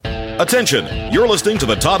Attention, you're listening to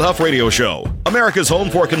the Todd Huff Radio Show, America's home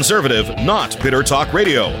for conservative, not bitter talk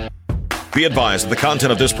radio. Be advised that the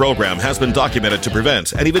content of this program has been documented to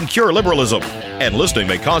prevent and even cure liberalism, and listening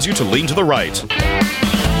may cause you to lean to the right.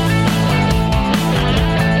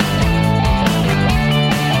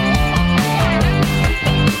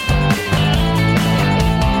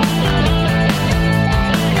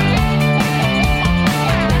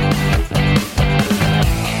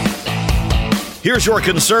 Here's your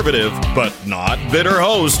conservative, but not bitter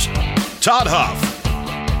host, Todd Huff.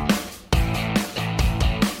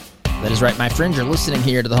 That is right, my friends. You're listening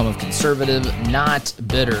here to the home of conservative, not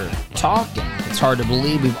bitter talk. And it's hard to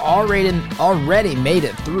believe we've already made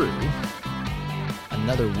it through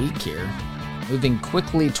another week here, moving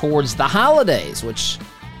quickly towards the holidays, which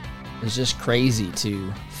is just crazy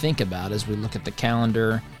to think about as we look at the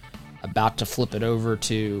calendar, about to flip it over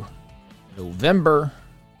to November.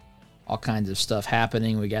 All kinds of stuff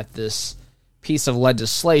happening. We got this piece of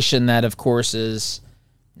legislation that, of course, is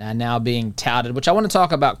now being touted, which I want to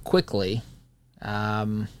talk about quickly. I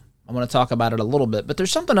want to talk about it a little bit, but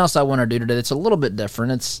there's something else I want to do today that's a little bit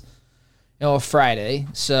different. It's, a Friday,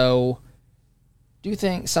 so do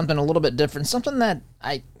think something a little bit different, something that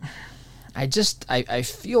I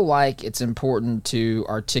feel like it's important to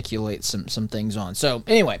articulate some things on. So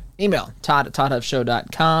anyway, email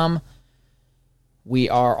todd@toddhuffshow.com. We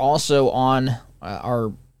are also on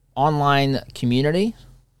our online community,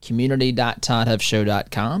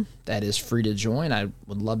 community.toddhuffshow.com. That is free to join. I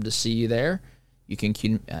would love to see you there. You can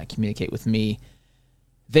communicate with me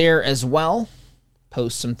there as well.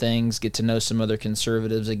 Post some things, get to know some other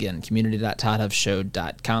conservatives. Again,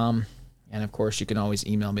 community.toddhuffshow.com. And, of course, you can always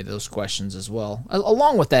email me those questions as well,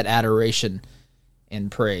 along with that adoration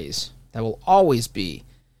and praise. That will always be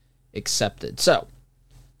accepted. So,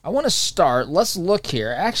 I want to start. Let's look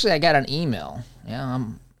here. Actually, I got an email. Yeah,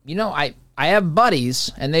 I have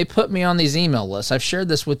buddies, and they put me on these email lists. I've shared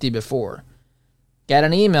this with you before. Got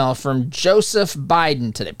an email from Joseph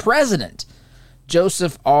Biden today. President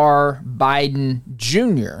Joseph R. Biden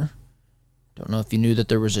Jr. Don't know if you knew that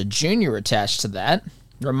there was a junior attached to that.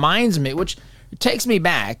 Reminds me, which takes me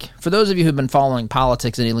back, for those of you who've been following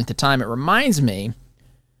politics any length of time, it reminds me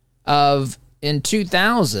of in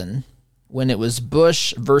 2000, when it was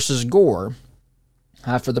Bush versus Gore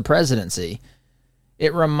for the presidency.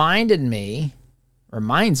 It reminds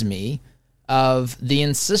me of the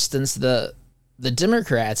insistence the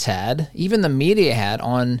Democrats had, even the media had,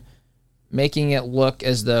 on making it look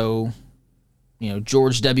as though,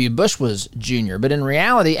 George W. Bush was junior. But in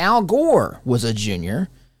reality, Al Gore was a junior.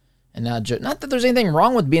 And now, not that there's anything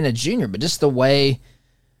wrong with being a junior, but just the way,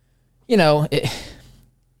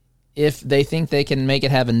 if they think they can make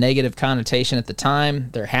it have a negative connotation at the time,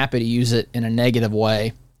 they're happy to use it in a negative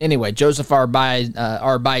way. Anyway, Joseph R.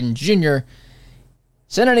 Biden Jr.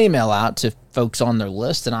 sent an email out to folks on their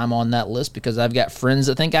list, and I'm on that list because I've got friends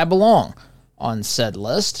that think I belong on said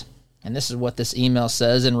list. And this is what this email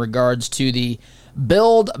says in regards to the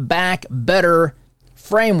Build Back Better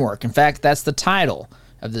framework. In fact, that's the title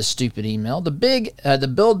of this stupid email.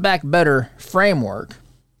 The Build Back Better framework.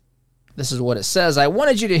 This is what it says. I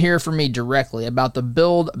wanted you to hear from me directly about the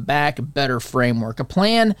Build Back Better framework, a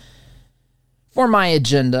plan for my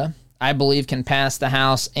agenda I believe can pass the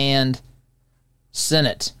House and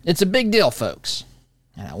Senate. It's a big deal, folks,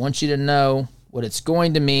 and I want you to know what it's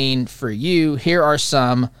going to mean for you. Here are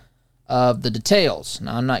some of the details.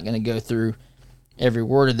 Now, I'm not going to go through every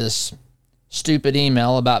word of this stupid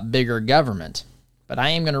email about bigger government, but I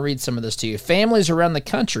am going to read some of this to you. Families around the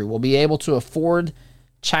country will be able to afford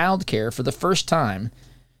child care for the first time,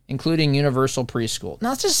 including universal preschool. Now,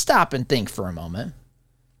 let's just stop and think for a moment.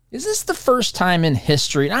 Is this the first time in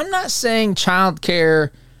history? And I'm not saying child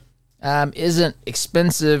care isn't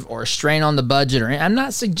expensive or a strain on the budget, or I'm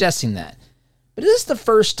not suggesting that. But is this the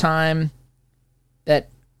first time that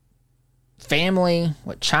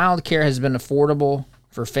child care has been affordable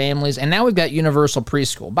for families? And now we've got universal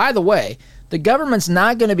preschool. By the way, the government's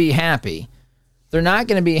not going to be happy. They're not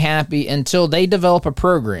going to be happy until they develop a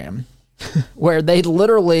program where they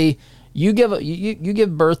literally, you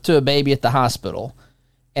give birth to a baby at the hospital,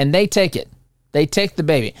 and they take it. They take the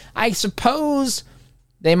baby. I suppose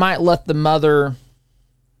they might let the mother,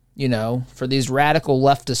 for these radical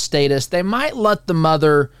leftist statists, they might let the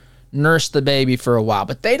mother nurse the baby for a while,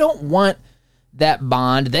 but they don't want that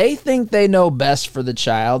bond. They think they know best for the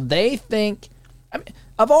child. They think,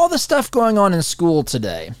 of all the stuff going on in school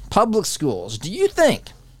today, public schools, do you think,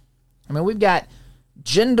 we've got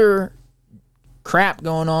gender crap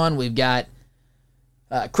going on. We've got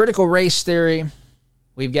critical race theory.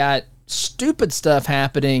 We've got stupid stuff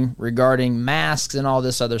happening regarding masks and all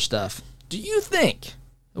this other stuff. Do you think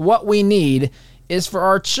what we need is for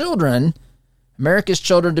our children, America's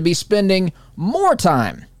children, to be spending more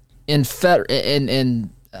time in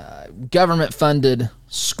government-funded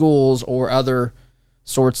schools or other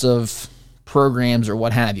sorts of programs or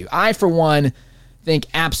what have you? I, for one, think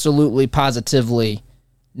absolutely, positively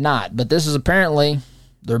not. But this is apparently,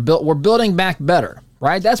 we're building back better,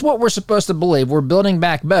 right? That's what we're supposed to believe. We're building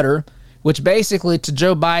back better, which basically, to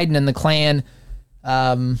Joe Biden and the clan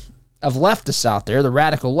of leftists out there, the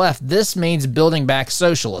radical left, this means building back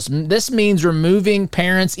socialism. This means removing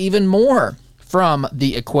parents even more from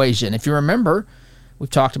the equation. If you remember, we've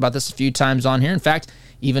talked about this a few times on here. In fact,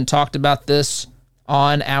 even talked about this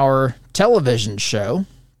on our television show,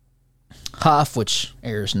 Huff, which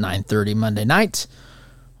airs 9:30 Monday night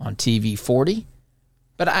on TV 40.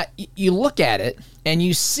 But you look at it and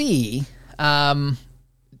you see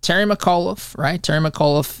Terry McAuliffe, right? Terry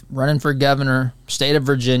McAuliffe running for governor, state of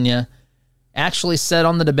Virginia, actually said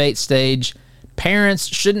on the debate stage, parents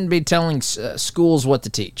shouldn't be telling schools what to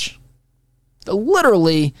teach.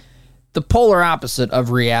 Literally the polar opposite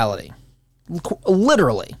of reality.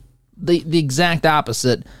 Literally the exact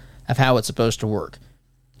opposite of how it's supposed to work.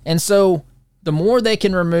 And so the more they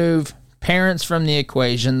can remove parents from the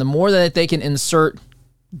equation, the more that they can insert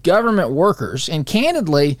government workers, and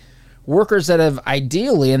candidly, workers that have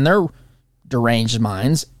ideally, in their deranged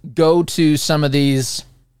minds, go to some of these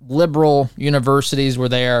liberal universities where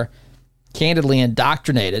they are candidly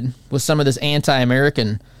indoctrinated with some of this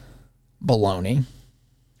anti-American baloney.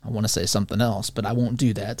 I want to say something else, but I won't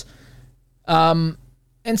do that.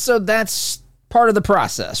 And so that's part of the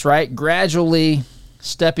process, right? Gradually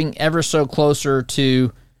stepping ever so closer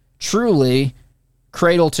to truly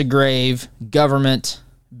cradle-to-grave government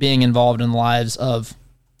being involved in the lives of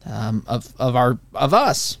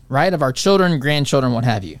us, right? Of our children, grandchildren, what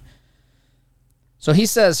have you. So he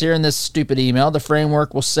says here in this stupid email, the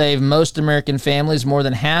framework will save most American families more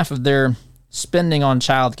than half of their spending on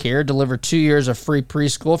child care, deliver 2 years of free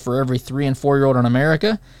preschool for every 3- and 4-year-old in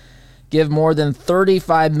America, give more than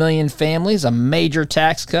 35 million families a major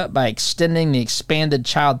tax cut by extending the expanded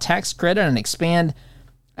child tax credit, and expand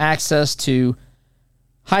access to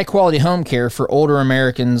high-quality home care for older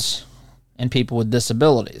Americans and people with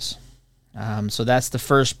disabilities. So that's the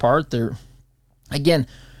first part. There, again,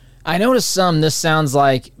 I noticed this sounds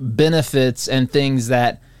like benefits and things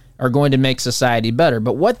that are going to make society better.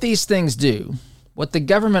 But what these things do, what the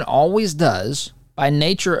government always does by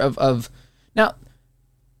nature of now,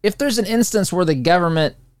 if there's an instance where the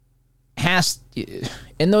government has,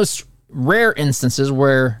 in those rare instances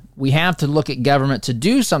where we have to look at government to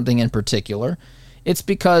do something in particular, it's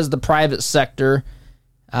because the private sector,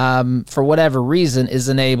 for whatever reason,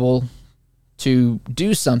 isn't able to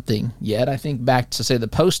do something yet. I think back to, say, the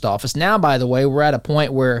post office. Now, by the way, we're at a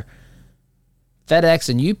point where FedEx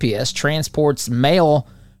and UPS transports mail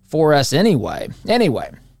for us anyway.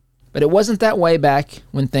 But it wasn't that way back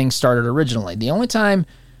when things started originally. The only time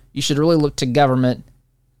you should really look to government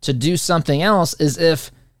to do something else is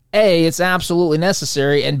if, A, it's absolutely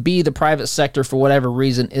necessary, and B, the private sector, for whatever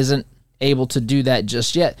reason, isn't able to do that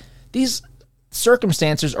just yet. These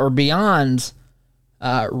circumstances are beyond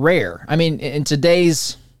rare. I mean, in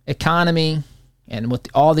today's economy and with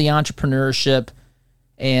all the entrepreneurship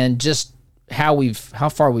and just how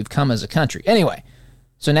far we've come as a country. Anyway,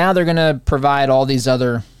 so now they're going to provide all these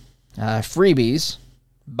other freebies.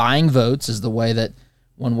 Buying votes is the way that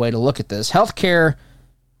one way to look at this. Healthcare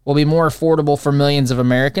will be more affordable for millions of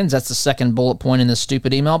Americans. That's the second bullet point in this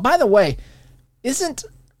stupid email. By the way,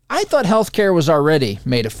 I thought healthcare was already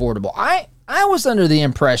made affordable. I was under the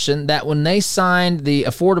impression that when they signed the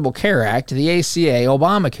Affordable Care Act, the ACA,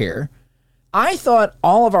 Obamacare, I thought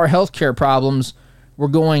all of our healthcare problems were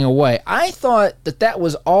going away. I thought that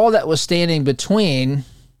was all that was standing between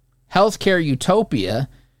healthcare utopia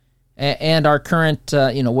and our current,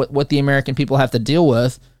 what the American people have to deal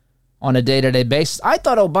with on a day-to-day basis. I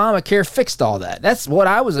thought Obamacare fixed all that. That's what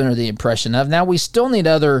I was under the impression of. Now, we still need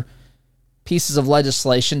other pieces of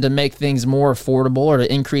legislation to make things more affordable or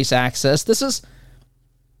to increase access. This is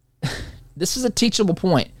a teachable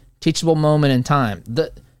point, teachable moment in time.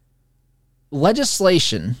 The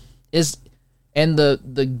legislation is, and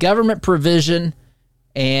the government provision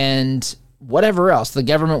and whatever else the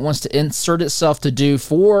government wants to insert itself to do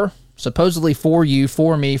supposedly for you,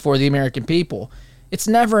 for me, for the American people, it's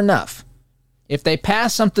never enough. If they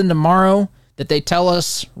pass something tomorrow that they tell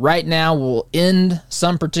us right now will end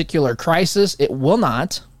some particular crisis, it will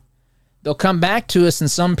not. They'll come back to us in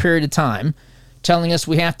some period of time telling us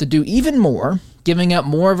we have to do even more, giving up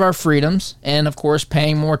more of our freedoms, and of course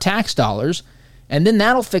paying more tax dollars, and then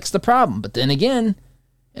that'll fix the problem. But then again,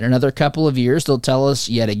 in another couple of years, they'll tell us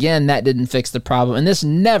yet again that didn't fix the problem, and this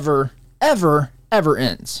never, ever, ever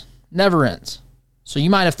ends. Never ends. So you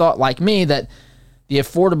might have thought, like me, that the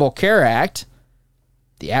Affordable Care Act,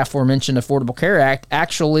 the aforementioned Affordable Care Act,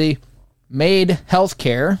 actually made health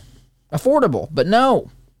care affordable. But no,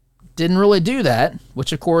 didn't really do that,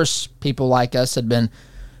 which of course people like us had been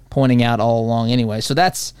pointing out all along anyway. So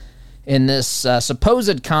that's in this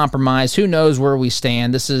supposed compromise. Who knows where we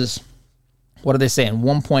stand? This is, what are they saying,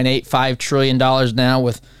 $1.85 trillion now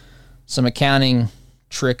with some accounting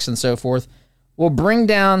tricks and so forth. We'll bring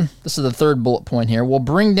down, this is the third bullet point here, we'll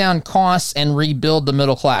bring down costs and rebuild the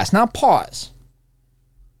middle class. Now pause.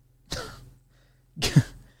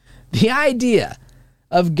 The idea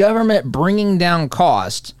of government bringing down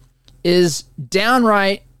cost is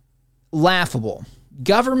downright laughable.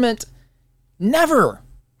 Government never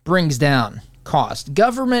brings down cost.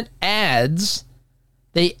 Government adds,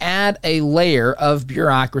 they add a layer of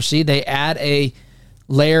bureaucracy, they add a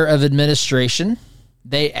layer of administration,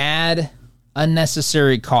 they add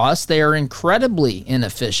unnecessary costs. They are incredibly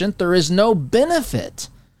inefficient. There is no benefit,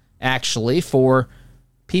 actually, for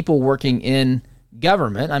people working in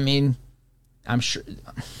government. I mean, I'm sure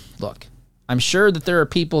that there are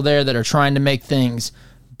people there that are trying to make things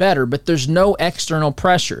better, but there's no external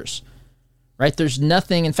pressures, right? There's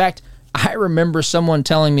nothing. In fact, I remember someone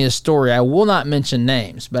telling me a story. I will not mention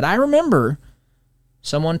names, but I remember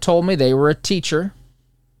someone told me they were a teacher,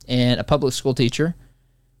 and a public school teacher,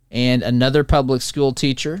 and another public school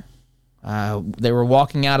teacher. They were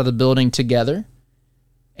walking out of the building together,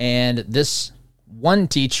 and this one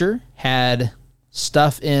teacher had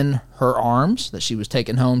stuff in her arms that she was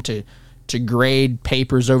taking home to grade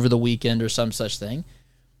papers over the weekend or some such thing.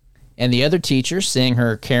 And the other teacher, seeing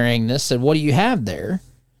her carrying this, said, "What do you have there?"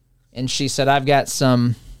 And she said, "I've got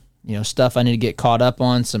some, stuff I need to get caught up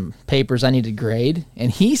on, some papers I need to grade."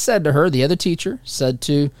 And he said to her, the other teacher said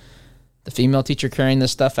to the female teacher carrying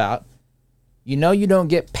this stuff out, "You don't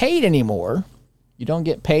get paid anymore. You don't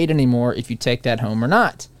get paid anymore if you take that home or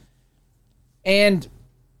not." And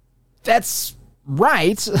that's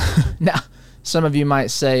right. Now, some of you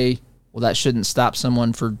might say, well, that shouldn't stop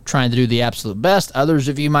someone from trying to do the absolute best. Others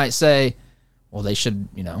of you might say, well, they should,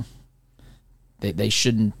 they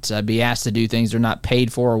shouldn't be asked to do things they're not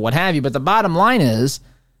paid for or what have you. But the bottom line is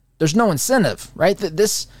there's no incentive, right?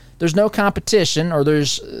 There's no competition, or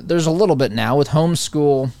there's a little bit now with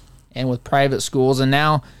homeschool and with private schools. And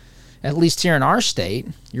now, at least here in our state,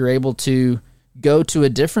 you're able to go to a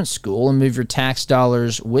different school and move your tax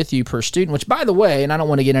dollars with you per student, which, by the way, and I don't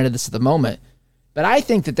want to get into this at the moment, but I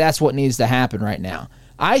think that that's what needs to happen right now.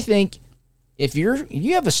 I think if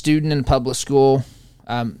you have a student in public school,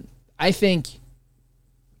 I think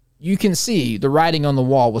you can see the writing on the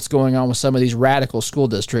wall, what's going on with some of these radical school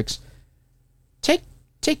districts.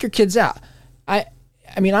 Take your kids out. I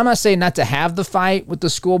mean, I'm not saying not to have the fight with the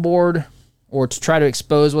school board or to try to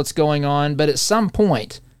expose what's going on, but at some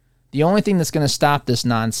point, the only thing that's going to stop this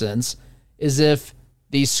nonsense is if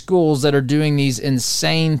these schools that are doing these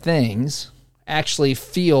insane things actually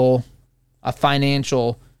feel a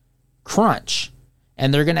financial crunch,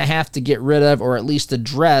 and they're going to have to get rid of or at least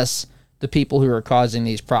address the people who are causing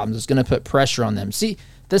these problems. It's going to put pressure on them. See,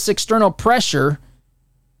 this external pressure,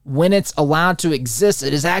 when it's allowed to exist,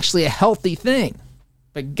 it is actually a healthy thing.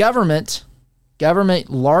 But government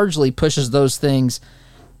largely pushes those things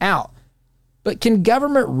out. But can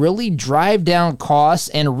government really drive down costs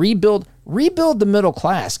and rebuild the middle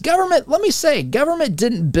class? Government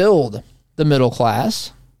didn't build the middle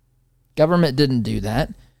class. Government didn't do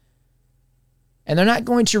that. And they're not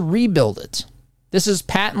going to rebuild it. This is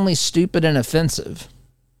patently stupid and offensive.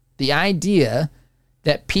 The idea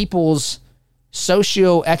that people's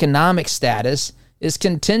socioeconomic status is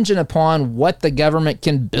contingent upon what the government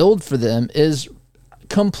can build for them is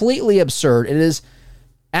completely absurd. It is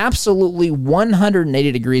absolutely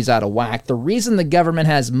 180 degrees out of whack. The reason the government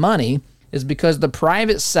has money is because the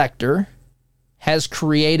private sector has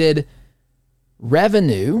created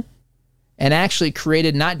revenue, and actually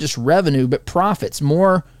created not just revenue, but profits,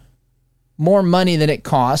 more money than it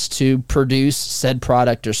costs to produce said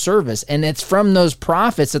product or service. And it's from those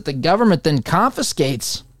profits that the government then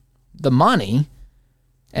confiscates the money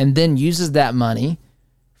and then uses that money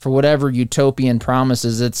for whatever utopian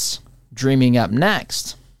promises it's dreaming up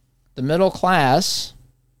next. The middle class,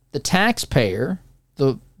 the taxpayer,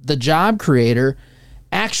 the job creator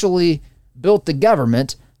actually built the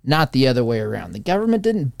government, not the other way around. The government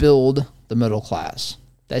didn't build the middle class.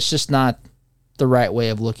 That's just not the right way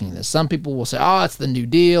of looking at this. Some people will say, oh, it's the New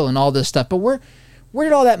Deal and all this stuff. But where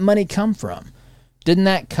did all that money come from? Didn't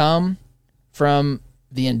that come from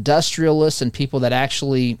the industrialists and people that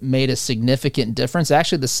actually made a significant difference?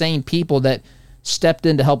 Actually, the same people that stepped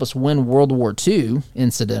in to help us win World War II,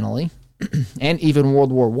 incidentally, and even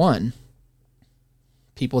World War I.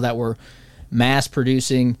 People that were mass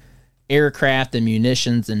producing aircraft and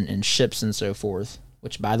munitions and ships and so forth,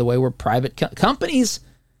 which, by the way, were private companies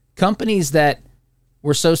that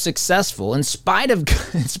were so successful in spite of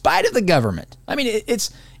the government. I mean,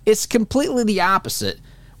 it's completely the opposite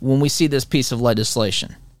when we see this piece of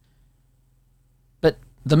legislation. But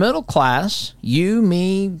the middle class, you,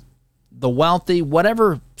 me, the wealthy,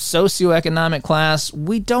 whatever socioeconomic class,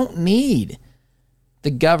 we don't need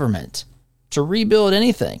the government to rebuild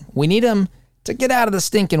anything. We need them to get out of the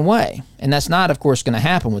stinking way. And that's not, of course, going to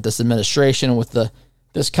happen with this administration, with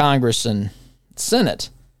this Congress and Senate.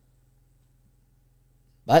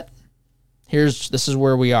 But this is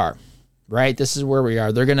where we are, right? This is where we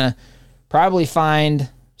are. They're going to probably find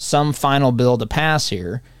some final bill to pass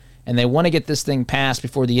here, and they want to get this thing passed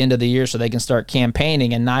before the end of the year so they can start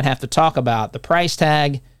campaigning and not have to talk about the price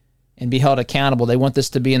tag and be held accountable. They want this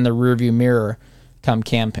to be in the rearview mirror come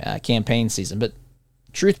campaign season. But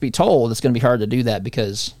truth be told, it's going to be hard to do that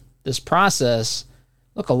because this process,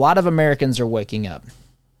 look, a lot of Americans are waking up.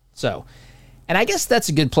 So, and I guess that's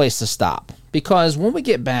a good place to stop, because when we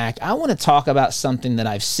get back, I want to talk about something that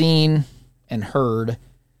I've seen and heard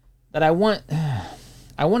that I want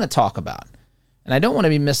to talk about. And I don't want to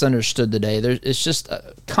be misunderstood today. It's just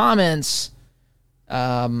comments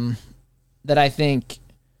that I think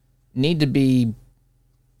need to be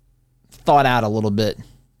thought out a little bit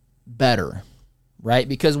better, right?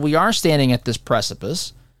 Because we are standing at this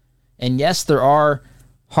precipice. And yes, there are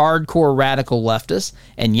hardcore radical leftists.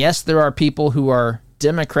 And yes, there are people who are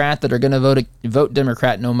Democrat that are going to vote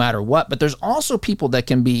Democrat no matter what. But there's also people that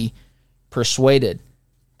can be persuaded.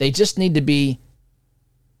 They just need to be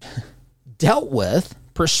dealt with,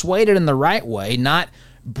 persuaded in the right way, not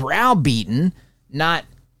browbeaten, not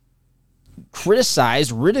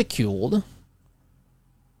criticized, ridiculed,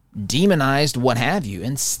 demonized, what have you.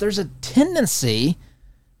 And there's a tendency,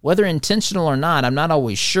 whether intentional or not, I'm not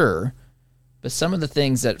always sure, but some of the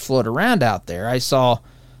things that float around out there, I saw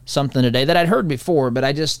something today that I'd heard before, but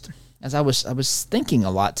I was thinking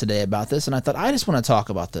a lot today about this, and I thought, I just want to talk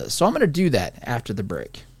about this. So I'm going to do that after the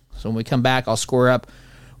break. So when we come back, I'll square up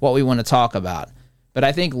what we want to talk about. But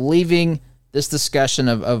I think leaving this discussion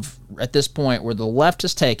of at this point where the left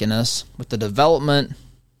has taken us with the development,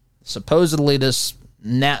 supposedly the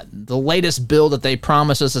latest bill that they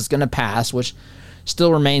promise us is going to pass, which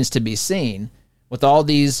still remains to be seen, with all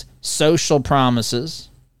these social promises,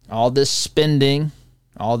 all this spending,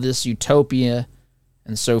 all this utopia,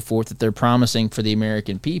 and so forth that they're promising for the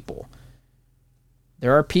American people.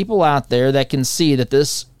 There are people out there that can see that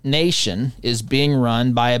this nation is being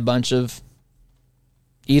run by a bunch of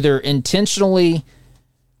either intentionally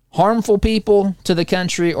harmful people to the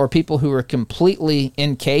country or people who are completely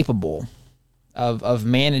incapable of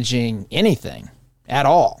managing anything at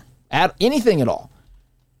all. Anything at all.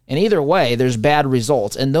 And either way, there's bad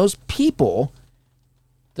results. And those people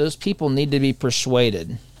need to be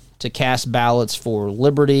persuaded to cast ballots for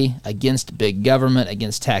liberty, against big government,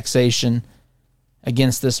 against taxation,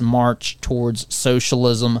 against this march towards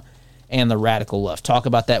socialism and the radical left. Talk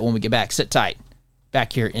about that when we get back. Sit tight.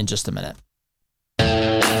 Back here in just a minute.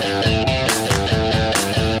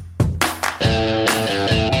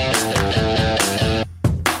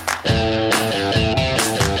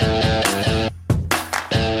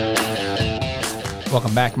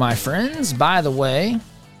 Welcome back, my friends. By the way,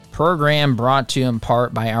 program brought to you in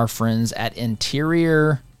part by our friends at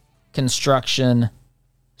Interior Construction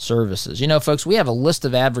Services. You know, folks, we have a list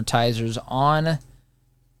of advertisers on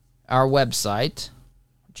our website,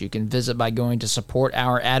 which you can visit by going to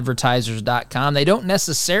supportouradvertisers.com. They don't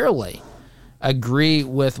necessarily agree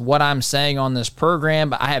with what I'm saying on this program,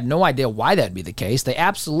 but I have no idea why that'd be the case. They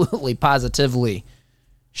absolutely, positively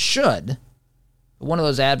should. One of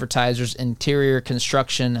those advertisers, Interior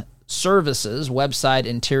Construction Services, website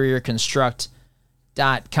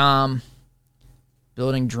interiorconstruct.com,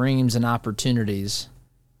 building dreams and opportunities.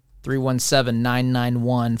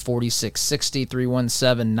 317-991-4660,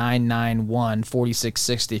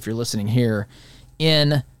 317-991-4660 if you're listening here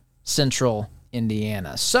in Central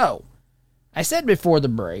Indiana. So, I said before the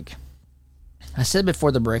break,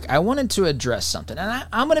 I wanted to address something, and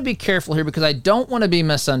I'm going to be careful here because I don't want to be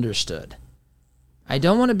misunderstood. I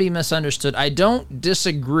don't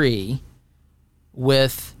disagree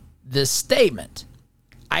with this statement.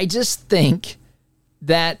 I just think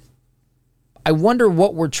that I wonder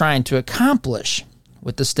what we're trying to accomplish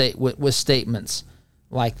with the with statements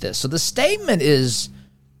like this. So the statement is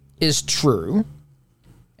true,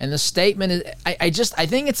 and the statement is I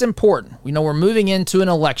think it's important. We're moving into an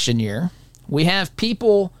election year. We have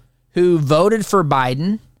people who voted for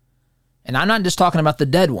Biden, and I'm not just talking about the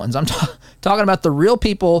dead ones. I'm talking about the real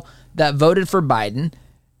people that voted for Biden.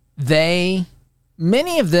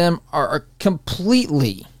 Many of them are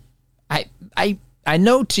completely. I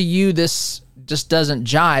know to you this just doesn't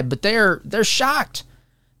jibe, but they're shocked.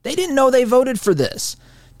 They didn't know they voted for this.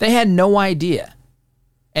 They had no idea.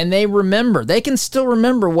 And they can still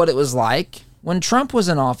remember what it was like when Trump was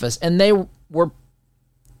in office, and they were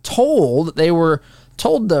told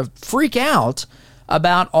to freak out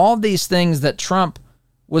about all these things that Trump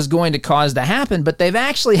was going to cause to happen, but they've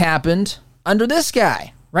actually happened under this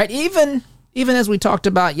guy, right? Even as we talked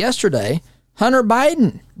about yesterday, Hunter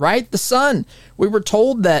Biden, right? The son. We were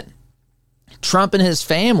told that Trump and his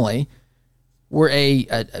family were a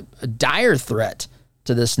dire threat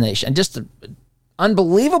to this nation, just an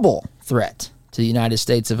unbelievable threat to the United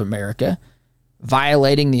States of America,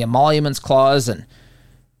 violating the Emoluments Clause, and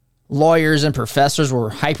lawyers and professors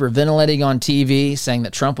were hyperventilating on TV, saying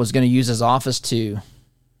that Trump was going to use his office to,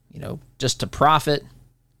 just to profit.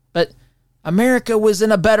 But America was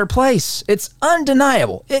in a better place. It's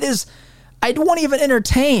undeniable. It is. I won't even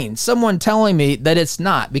entertain someone telling me that it's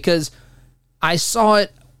not, because I saw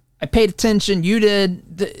it. I paid attention. You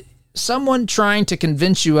did. Someone trying to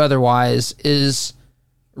convince you otherwise is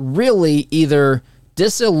really either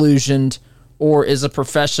disillusioned or is a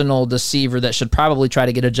professional deceiver that should probably try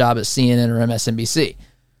to get a job at CNN or MSNBC.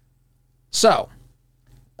 So,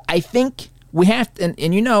 I think we have to,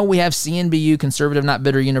 and we have CNBU, Conservative Not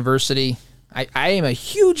Bitter University. I am a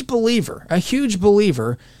huge believer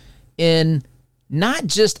in not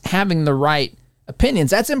just having the right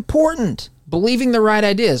opinions. That's important. Believing the right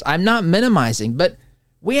ideas. I'm not minimizing, but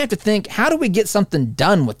we have to think, how do we get something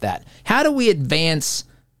done with that? How do we advance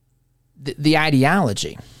the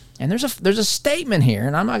ideology? And there's a statement here,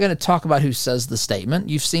 and I'm not going to talk about who says the statement.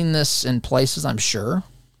 You've seen this in places, I'm sure,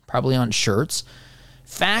 probably on shirts.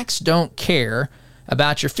 Facts don't care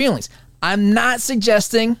about your feelings. I'm not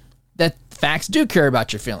suggesting that facts do care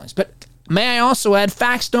about your feelings, but may I also add,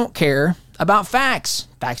 facts don't care about facts.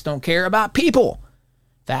 Facts don't care about people.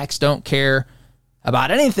 Facts don't care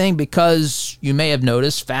about anything, because you may have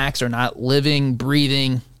noticed facts are not living,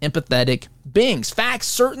 breathing, empathetic beings. Facts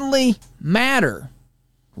certainly matter,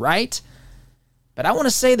 right? But I want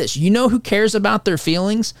to say this. You know who cares about their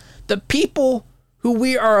feelings? The people who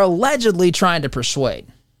we are allegedly trying to persuade.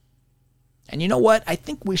 And you know what? I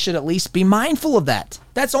think we should at least be mindful of that.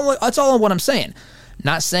 That's all what I'm saying.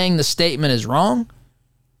 Not saying the statement is wrong.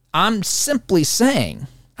 I'm simply saying,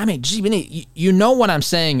 you know what I'm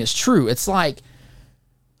saying is true. It's like,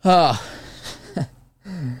 I'm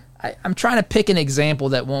trying to pick an example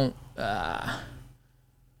that won't,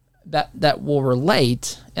 that will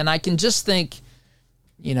relate. And I can just think,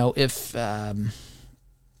 if,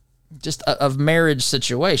 just of marriage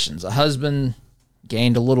situations, a husband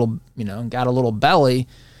gained a little, got a little belly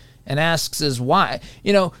and asks his wife,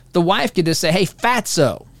 the wife could just say, "Hey,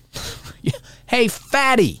 fatso, hey,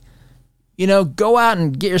 fatty, go out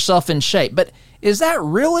and get yourself in shape." But is that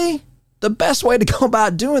really the best way to go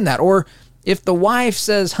about doing that? Or if the wife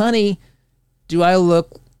says, "Honey, do I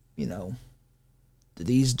look, do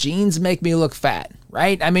these jeans make me look fat?"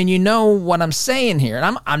 Right? You know what I'm saying here.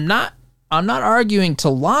 And I'm not arguing to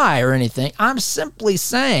lie or anything. I'm simply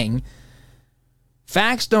saying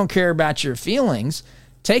facts don't care about your feelings.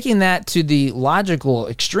 Taking that to the logical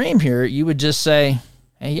extreme here, you would just say,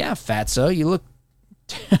 "Hey, yeah, fatso, you look..."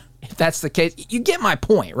 If that's the case, you get my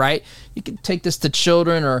point, right? You can take this to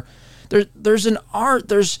children, or there's an art,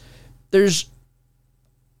 there's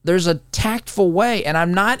a tactful way, and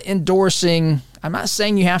I'm not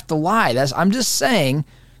saying you have to lie. I'm just saying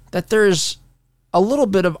that there's a little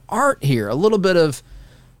bit of art here, a little bit of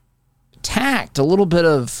tact, a little bit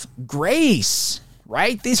of grace,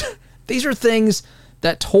 right? These are things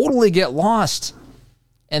that totally get lost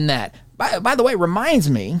in that. By the way, reminds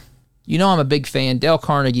me, I'm a big fan. Dale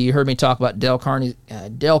Carnegie, you heard me talk about Dale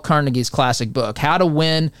Carnegie's classic book, How to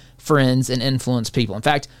Win Friends and Influence People. In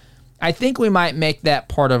fact, I think we might make that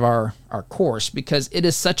part of our course, because it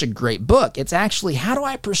is such a great book. It's actually, how do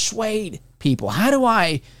I persuade people? How do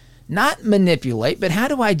I not manipulate, but how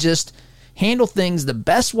do I just handle things the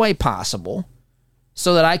best way possible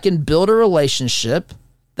so that I can build a relationship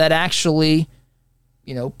that actually,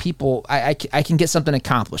 people, I can get something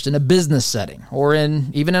accomplished in a business setting or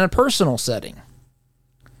even in a personal setting.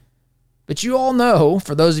 But you all know,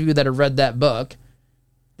 for those of you that have read that book,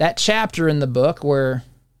 that chapter in the book where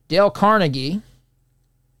Dale Carnegie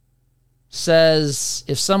says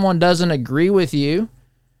if someone doesn't agree with you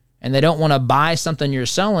and they don't want to buy something you're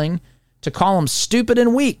selling, to call them stupid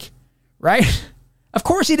and weak, right? Of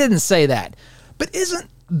course he didn't say that. But isn't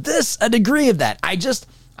this a degree of that?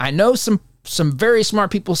 I know some very smart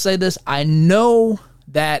people say this. I know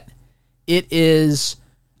that it is,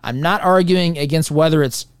 I'm not arguing against whether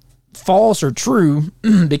it's false or true,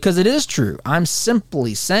 because it is true. I'm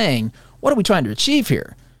simply saying, what are we trying to achieve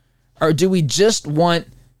here? Or do we just want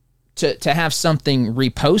to have something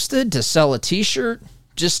reposted, to sell a t-shirt,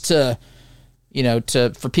 just to,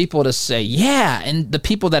 for people to say, yeah, and the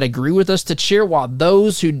people that agree with us to cheer, while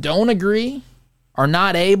those who don't agree are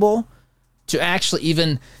not able to actually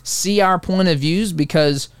even see our point of views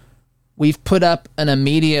because we've put up an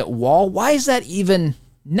immediate wall? Why is that even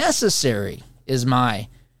necessary, is my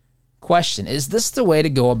question. Is this the way to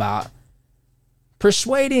go about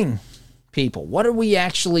persuading people? What are we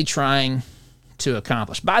actually trying to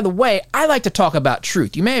accomplish? By the way, I like to talk about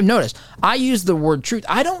truth. You may have noticed I use the word truth.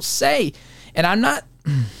 I don't say, and I'm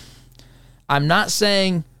not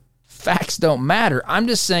saying facts don't matter. I'm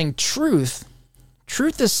just saying truth.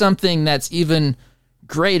 Truth is something that's even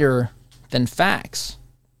greater than facts.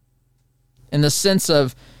 In the sense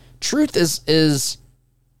of truth is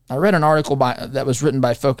I read an article that was written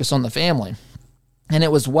by Focus on the Family, and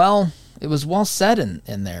it was well said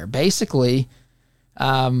in there. Basically,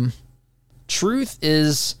 truth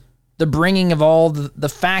is the bringing of all the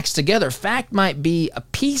facts together. Fact might be a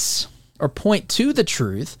piece or point to the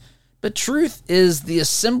truth, but truth is the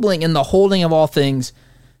assembling and the holding of all things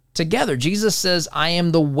together. Jesus says, I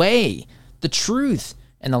am the way, the truth,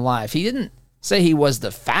 and the life. He didn't say he was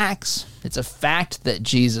the facts. It's a fact that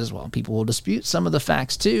Jesus, well, people will dispute some of the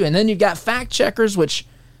facts too. And then you've got fact checkers, which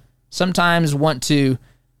sometimes want to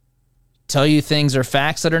tell you things are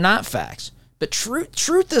facts that are not facts. But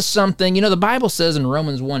truth is something, the Bible says in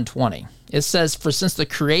Romans 1:20, it says, for since the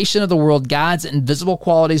creation of the world, God's invisible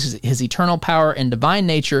qualities, his eternal power and divine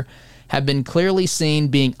nature have been clearly seen,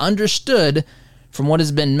 being understood from what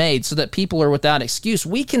has been made, so that people are without excuse.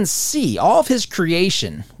 We can see all of his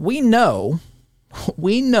creation. We know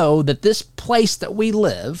that this place that we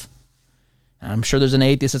live, and I'm sure there's an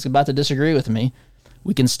atheist that's about to disagree with me,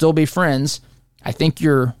 we can still be friends. I think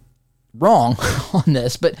you're wrong on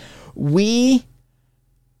this, but we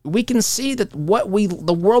can see that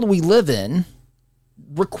the world we live in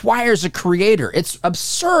requires a creator. It's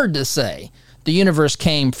absurd to say the universe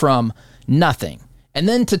came from nothing. And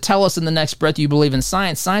then to tell us in the next breath you believe in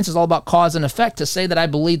science. Science is all about cause and effect. To say that I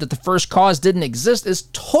believe that the first cause didn't exist is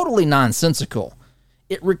totally nonsensical.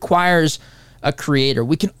 It requires a creator.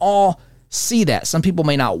 We can all see that. Some people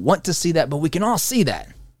may not want to see that, but we can all see that.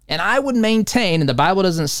 And I would maintain, and the Bible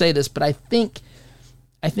doesn't say this, but I think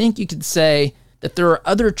you could say that there are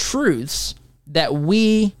other truths that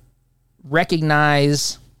we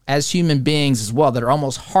recognize as human beings as well, that are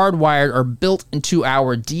almost hardwired or built into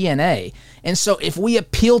our DNA. And so if we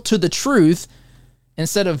appeal to the truth,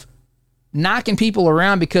 instead of knocking people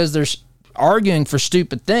around because they're arguing for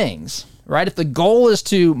stupid things, right? If the goal is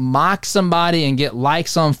to mock somebody and get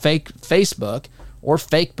likes on fake Facebook or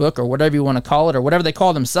Fakebook or whatever you want to call it, or whatever they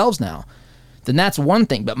call themselves now, then that's one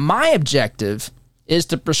thing. But my objective is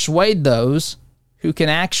to persuade those who can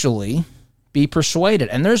actually be persuaded.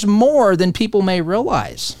 And there's more than people may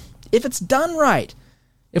realize if it's done right.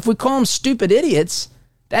 If we call them stupid idiots,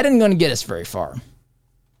 that isn't going to get us very far.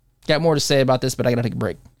 Got more to say about this, but I got to take a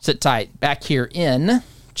break. Sit tight. Back here in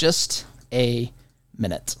just a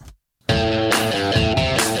minute.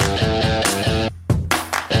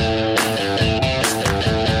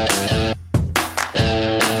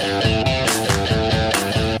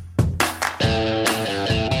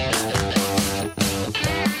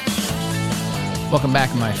 Welcome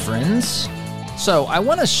back, my friends. So I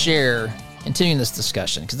want to share, continuing this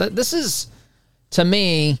discussion, because this is, to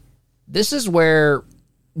me, this is where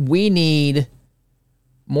we need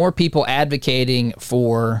more people advocating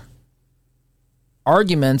for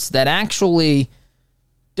arguments that actually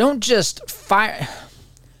don't just fire.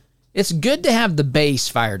 It's good to have the base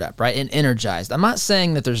fired up, right, and energized. I'm not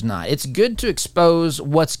saying that there's not. It's good to expose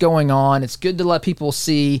what's going on. It's good to let people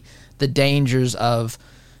see the dangers of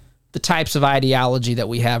the types of ideology that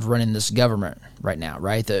we have running this government right now,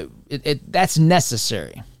 right? That's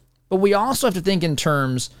necessary. But we also have to think in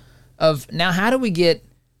terms of, now, how do we get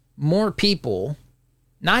more people,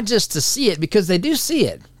 not just to see it, because they do see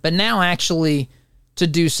it, but now actually to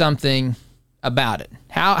do something about it?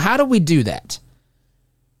 How do we do that?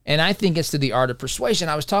 And I think it's through the art of persuasion.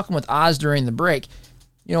 I was talking with Oz during the break.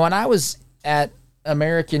 When I was at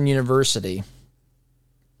American University,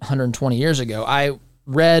 120 years ago, I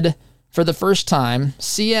read for the first time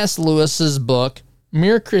C.S. Lewis's book,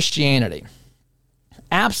 Mere Christianity.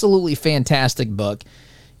 Absolutely fantastic book.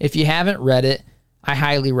 If you haven't read it, I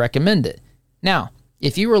highly recommend it. Now,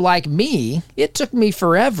 if you were like me, it took me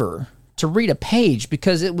forever to read a page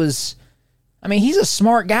because it was, he's a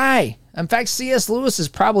smart guy. In fact, C.S. Lewis is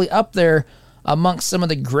probably up there amongst some of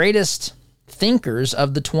the greatest thinkers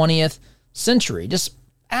of the 20th century. Just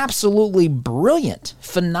absolutely brilliant,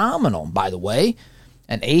 phenomenal, by the way.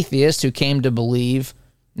 An atheist who came to believe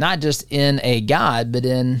not just in a God, but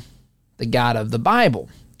in the God of the Bible.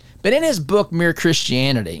 But in his book, Mere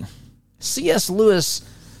Christianity, C.S. Lewis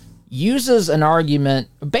uses an argument,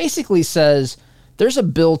 basically says there's a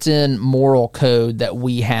built-in moral code that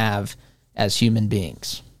we have as human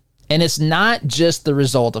beings. And it's not just the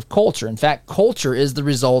result of culture. In fact, culture is the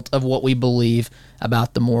result of what we believe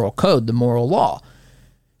about the moral code, the moral law.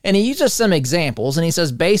 And he uses some examples, and he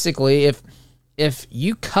says basically if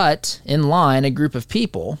you cut in line a group of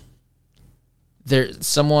people,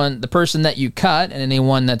 the person that you cut and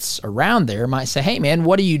anyone that's around there might say, hey man,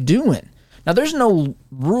 what are you doing? Now there's no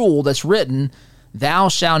rule that's written, thou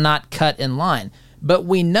shalt not cut in line. But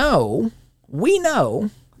we know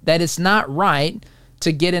that it's not right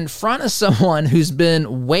to get in front of someone who's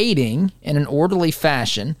been waiting in an orderly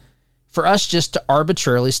fashion for us just to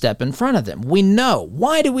arbitrarily step in front of them. We know.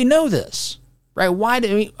 Why do we know this? Right?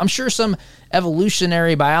 I'm sure some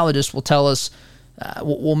evolutionary biologist will tell us,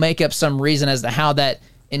 will make up some reason as to how that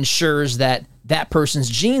ensures that that person's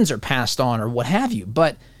genes are passed on or what have you.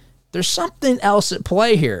 But there's something else at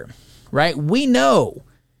play here, right? We know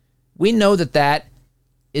that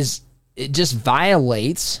it just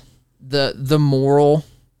violates the moral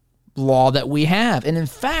law that we have. And in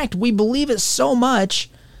fact, we believe it so much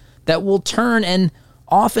that we'll turn and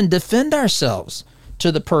often defend ourselves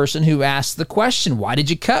to the person who asks the question, why did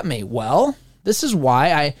you cut me? Well, this is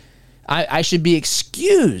why I should be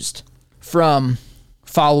excused from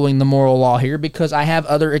following the moral law here because I have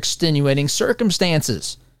other extenuating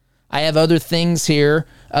circumstances. I have other things here,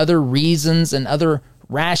 other reasons and other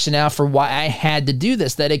rationale for why I had to do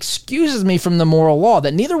this that excuses me from the moral law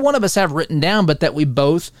that neither one of us have written down, but that we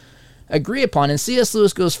both agree upon. And C.S.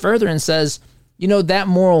 Lewis goes further and says, that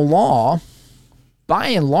moral law, by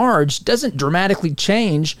and large, doesn't dramatically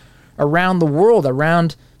change around the world,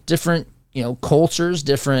 around different, cultures,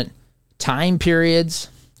 different time periods.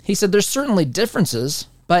 He said there's certainly differences,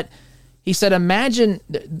 but he said, imagine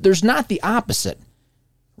there's not the opposite.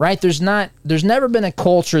 Right? There's never been a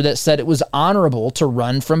culture that said it was honorable to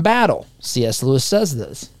run from battle. C.S. Lewis says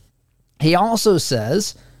this. He also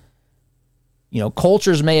says,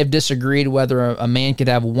 cultures may have disagreed whether a man could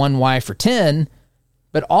have one wife or 10,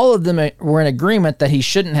 but all of them were in agreement that he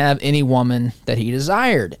shouldn't have any woman that he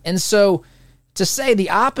desired. And so to say the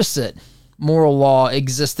opposite moral law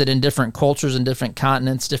existed in different cultures and different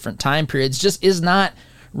continents, different time periods, just is not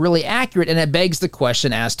really accurate, and it begs the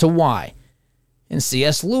question as to why. And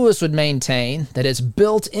C.S. Lewis would maintain that it's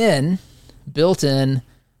built in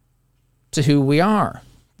to who we are.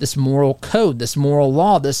 This moral code, this moral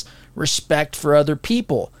law, this respect for other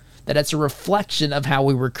people, that it's a reflection of how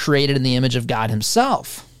we were created in the image of God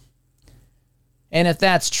himself. And if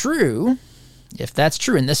that's true,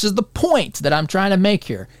 and this is the point that I'm trying to make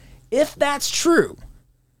here, if that's true,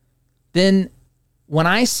 then when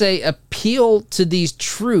I say appeal to these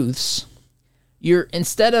truths, you're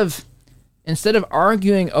instead of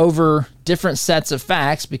arguing over different sets of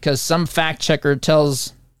facts because some fact checker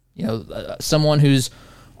tells, someone who's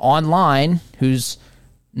online, who's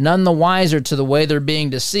none the wiser to the way they're being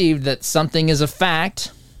deceived that something is a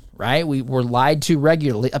fact, right? We're lied to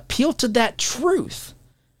regularly. Appeal to that truth.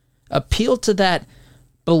 Appeal to that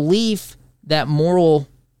belief, that moral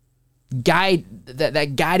guide,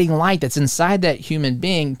 that guiding light that's inside that human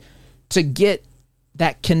being to get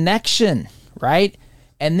that connection, right?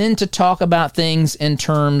 And then to talk about things in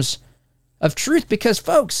terms of truth, because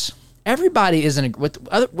folks, everybody is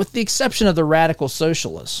with the exception of the radical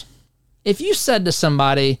socialists. If you said to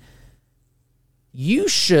somebody, you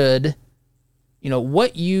should,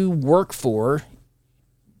 what you work for,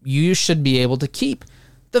 you should be able to keep.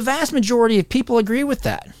 The vast majority of people agree with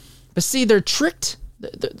that. But see, they're tricked.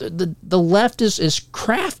 The left is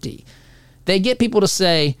crafty. They get people to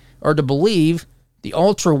say or to believe the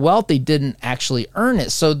ultra wealthy didn't actually earn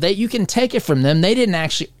it, so that you can take it from them. They didn't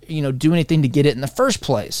actually, do anything to get it in the first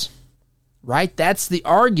place, right? That's the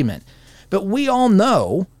argument. But we all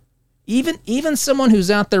know, even someone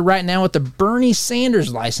who's out there right now with the Bernie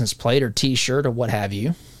Sanders license plate or T-shirt or what have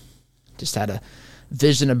you, just had a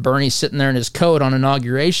vision of Bernie sitting there in his coat on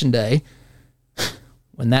Inauguration Day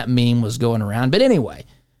when that meme was going around. But anyway,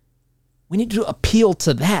 We need to appeal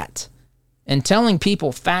to that. And telling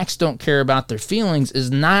people facts don't care about their feelings is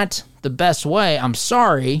not the best way. I'm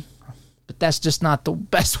sorry, but that's just not the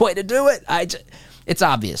best way to do it. It's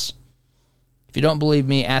obvious. If you don't believe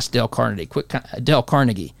me, ask Dale Carnegie. Quick time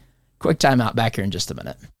out, back here in just a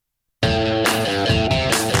minute.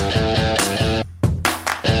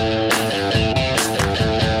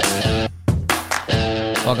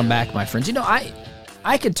 Welcome back, my friends. You know,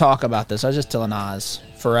 I could talk about this. I was just telling Oz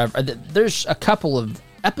forever. There's a couple of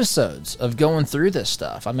episodes of going through this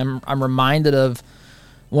stuff. I'm reminded of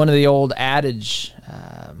one of the old adage,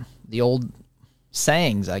 the old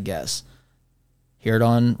sayings, I guess. Hear it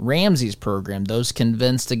on Ramsey's program. Those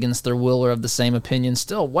convinced against their will are of the same opinion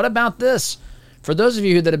still. What about this? For those of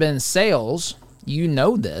you that have been in sales, you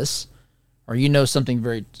know this, or you know something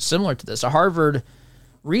very similar to this. A Harvard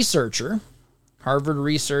researcher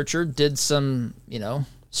did some,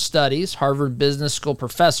 studies. Harvard Business School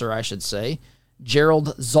professor, I should say,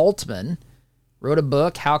 Gerald Zaltman, wrote a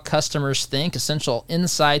book, How Customers Think, Essential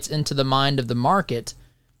Insights into the Mind of the Market.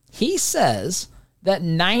 He says that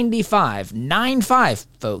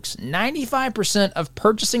 95% of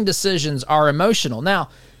purchasing decisions are emotional. Now,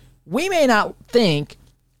 we may not think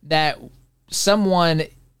that someone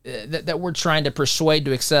that we're trying to persuade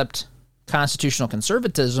to accept constitutional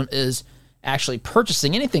conservatism is actually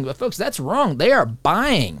purchasing anything, but folks, that's wrong. They are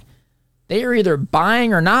buying. They are either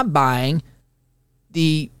buying or not buying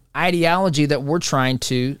the ideology that we're trying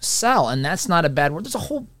to sell, and that's not a bad word. There's a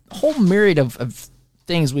whole myriad of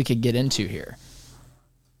things we could get into here.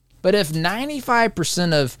 But if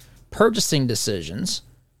 95% of purchasing decisions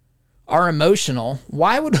are emotional,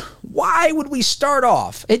 why would we start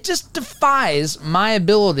off? It just defies my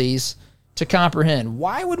abilities to comprehend.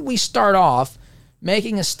 Why would we start off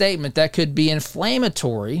making a statement that could be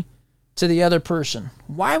inflammatory to the other person?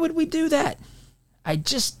 Why would we do that?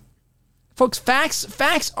 Folks,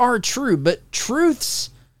 facts are true, but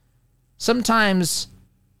truths sometimes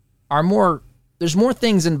are more. There's more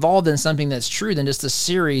things involved in something that's true than just a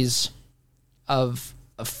series of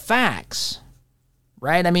facts,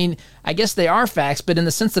 right? I mean, I guess they are facts, but in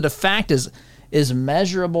the sense that a fact is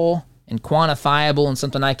measurable and quantifiable and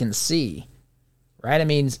something I can see, right? I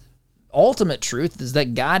mean, ultimate truth is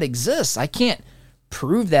that God exists. I can't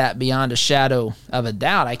prove that beyond a shadow of a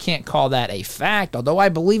doubt. I can't call that a fact, although I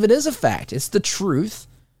believe it is a fact. It's the truth,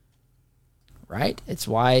 right? It's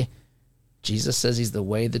why Jesus says he's the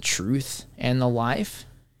way, the truth, and the life.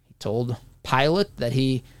 He told Pilate that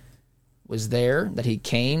he was there, that he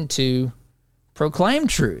came to proclaim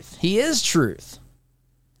truth. He is truth.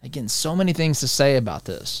 Again, so many things to say about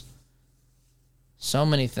this. So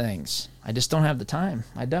many things. I just don't have the time.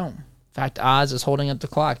 I don't. In fact, Oz is holding up the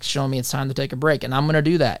clock, showing me it's time to take a break, and I'm going to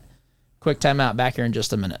do that. Quick time out, back here in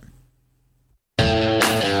just a minute.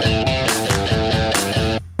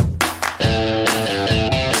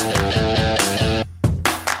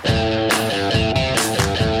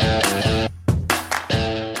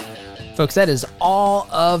 Folks, that is all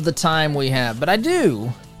of the time we have. But I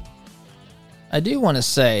do want to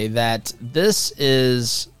say that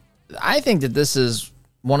I think that this is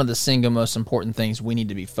one of the single most important things we need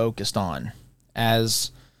to be focused on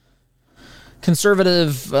as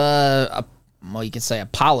conservative, you could say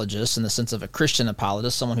apologists in the sense of a Christian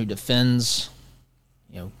apologist, someone who defends,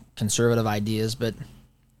 conservative ideas. But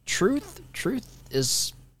truth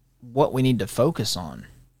is what we need to focus on.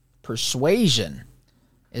 Persuasion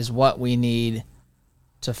is what we need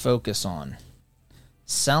to focus on.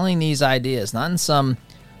 Selling these ideas, not in some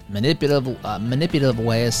manipulative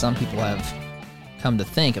way as some people have come to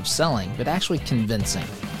think of selling, but actually convincing,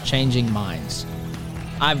 changing minds.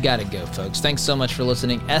 I've got to go, folks. Thanks so much for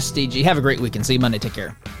listening. SDG. Have a great weekend. See you Monday. Take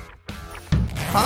care.